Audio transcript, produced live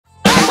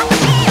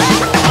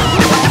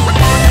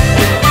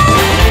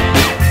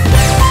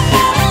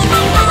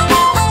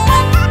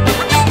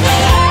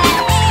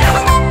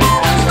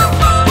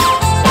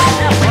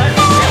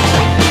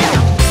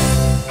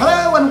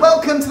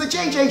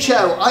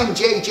I'm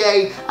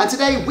JJ, and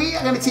today we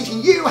are going to be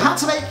teaching you how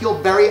to make your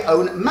very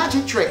own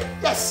magic trick.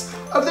 Yes,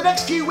 over the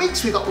next few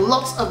weeks we've got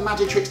lots of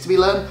magic tricks to be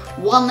learned,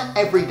 one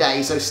every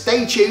day, so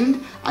stay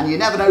tuned, and you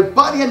never know,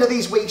 by the end of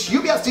these weeks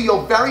you'll be able to do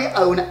your very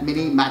own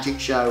mini magic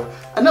show.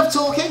 Enough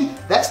talking,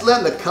 let's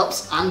learn the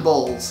cups and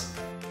balls.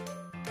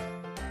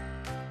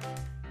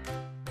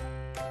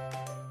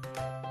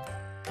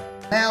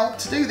 Now,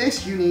 to do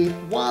this, you need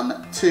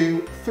 1,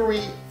 2,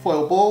 3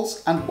 foil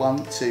balls and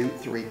 1, 2,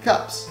 3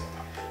 cups.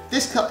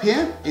 This cup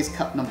here is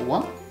cup number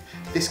 1,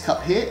 this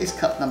cup here is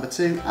cup number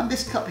 2, and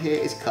this cup here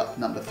is cup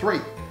number 3.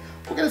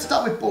 We're going to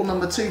start with ball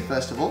number 2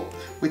 first of all.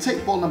 We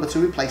take ball number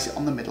 2, we place it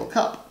on the middle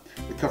cup.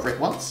 We cover it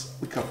once,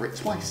 we cover it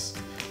twice.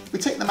 We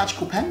take the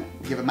magical pen,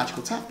 we give a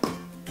magical tap,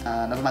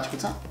 another magical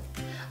tap,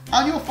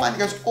 and you'll find it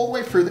goes all the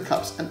way through the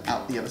cups and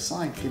out the other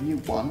side, giving you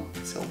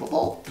 1 silver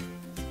ball.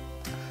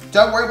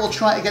 Don't worry, we'll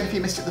try it again if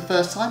you missed it the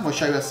first time. We'll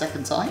show you a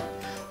second time.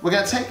 We're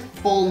going to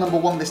take ball number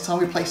 1 this time.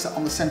 We place it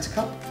on the centre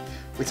cup.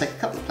 We take a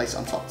cup, we place it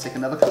on top. Take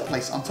another cup,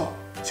 place it on top.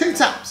 2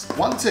 taps.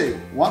 1, 2,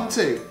 1,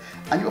 2.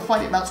 And you'll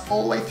find it mounts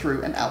all the way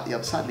through and out the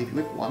other side, leaving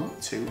you with 1,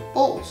 2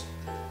 balls.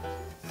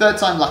 Third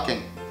time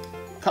lucky.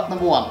 Cup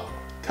number 1,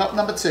 cup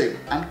number 2,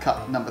 and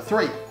cup number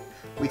 3.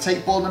 We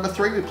take ball number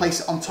 3, we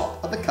place it on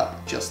top of the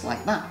cup, just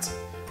like that.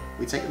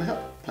 We take the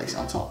cup, place it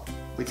on top.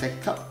 We take a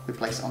cup, we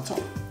place it on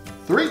top.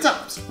 3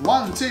 taps.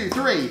 1, 2,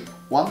 3.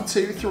 1,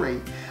 2, 3.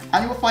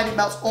 And you will find it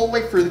melts all the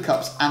way through the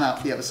cups and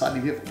out the other side.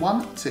 And you have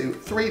 1, 2,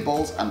 3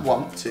 balls and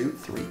 1, 2,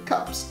 3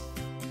 cups.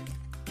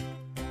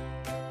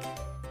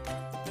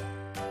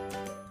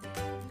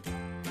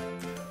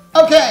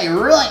 Okay,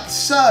 right,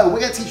 so we're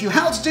going to teach you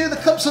how to do the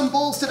cups and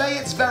balls today.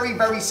 It's very,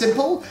 very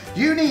simple.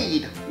 You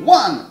need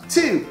 1,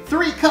 2,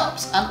 3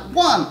 cups and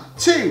 1,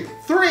 2,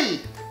 3,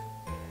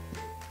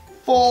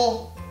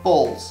 4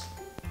 balls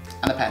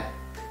and a pen.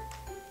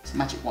 It's a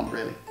magic wand,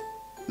 really.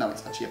 No,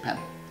 it's actually a pen.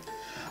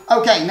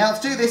 Okay, now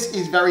to do this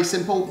is very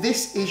simple.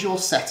 This is your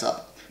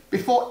setup.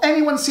 Before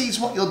anyone sees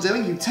what you're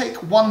doing, you take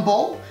 1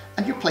 ball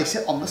and you place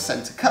it on the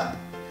centre cup.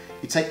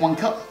 You take 1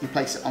 cup, you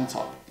place it on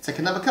top. You take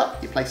another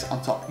cup, you place it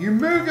on top. You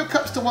move your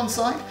cups to one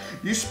side,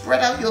 you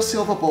spread out your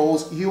silver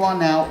balls. You are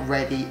now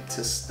ready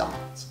to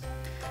start.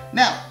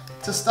 Now,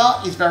 to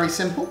start is very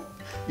simple.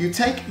 You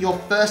take your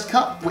first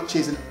cup, which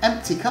is an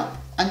empty cup,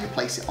 and you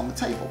place it on the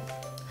table.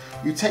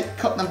 You take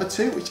cup number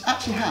 2, which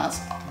actually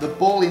has the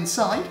ball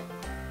inside,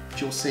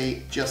 which you'll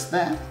see just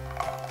there.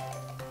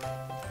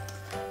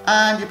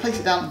 And you place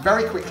it down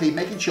very quickly,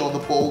 making sure the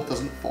ball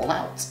doesn't fall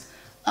out.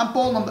 And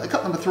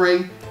cup number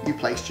 3, you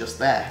place just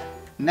there.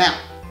 Now,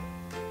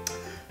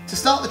 to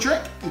start the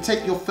trick, you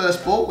take your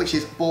first ball, which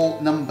is ball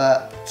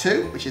number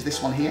 2, which is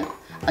this one here,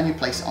 and you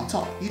place it on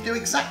top. You do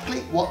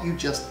exactly what you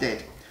just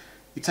did.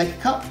 You take a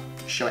cup,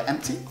 show it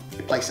empty,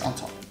 you place it on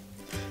top.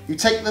 You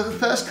take the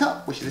first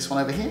cup, which is this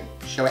one over here,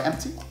 show it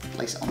empty,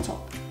 place it on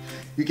top.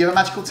 You give a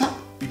magical tap,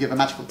 you give a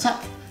magical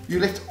tap. You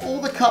lift all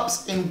the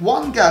cups in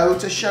one go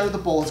to show the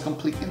ball has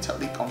completely and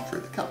totally gone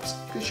through the cups.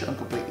 You can show them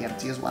completely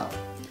empty as well.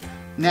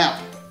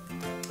 Now,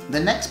 the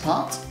next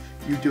part,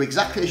 you do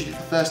exactly as you did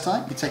the first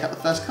time. You take out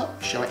the first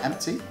cup, show it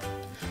empty.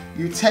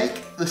 You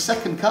take the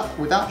second cup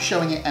without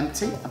showing it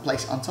empty and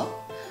place it on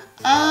top.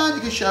 And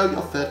you can show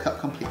your third cup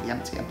completely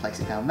empty and place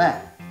it down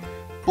there.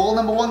 Ball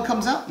number 1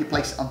 comes out, you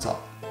place it on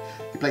top.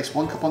 You place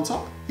 1 cup on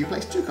top, you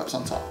place 2 cups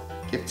on top.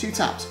 Give 2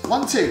 taps,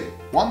 1, 2,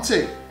 1,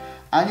 2.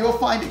 And you will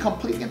find it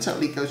completely and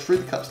totally goes through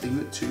the cups, leaving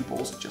you with 2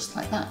 balls just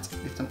like that.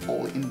 Lift them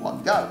all in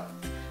one go.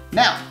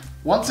 Now,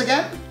 once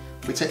again,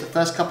 we take the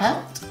first cup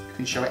out. You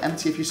can show it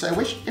empty if you so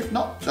wish. If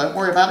not, don't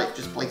worry about it,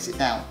 just place it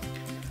down.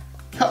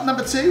 Cup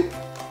number 2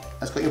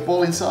 has got your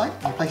ball inside.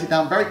 You place it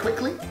down very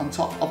quickly on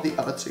top of the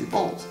other 2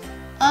 balls.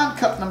 And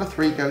cup number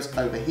 3 goes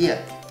over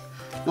here.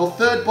 Your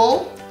third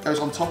ball goes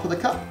on top of the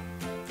cup.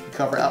 You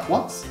cover it up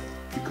once,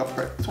 you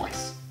cover it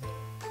twice.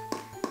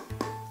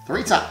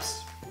 3 taps,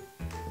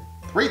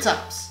 3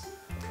 taps,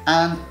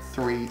 and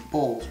 3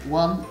 balls.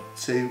 1,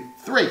 2,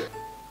 3.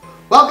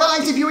 Well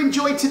guys, if you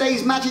enjoyed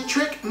today's magic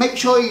trick, make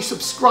sure you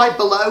subscribe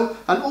below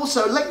and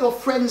also let your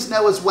friends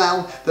know as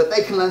well that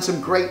they can learn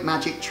some great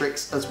magic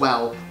tricks as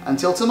well.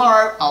 Until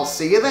tomorrow, I'll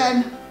see you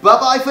then. Bye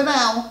bye for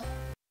now.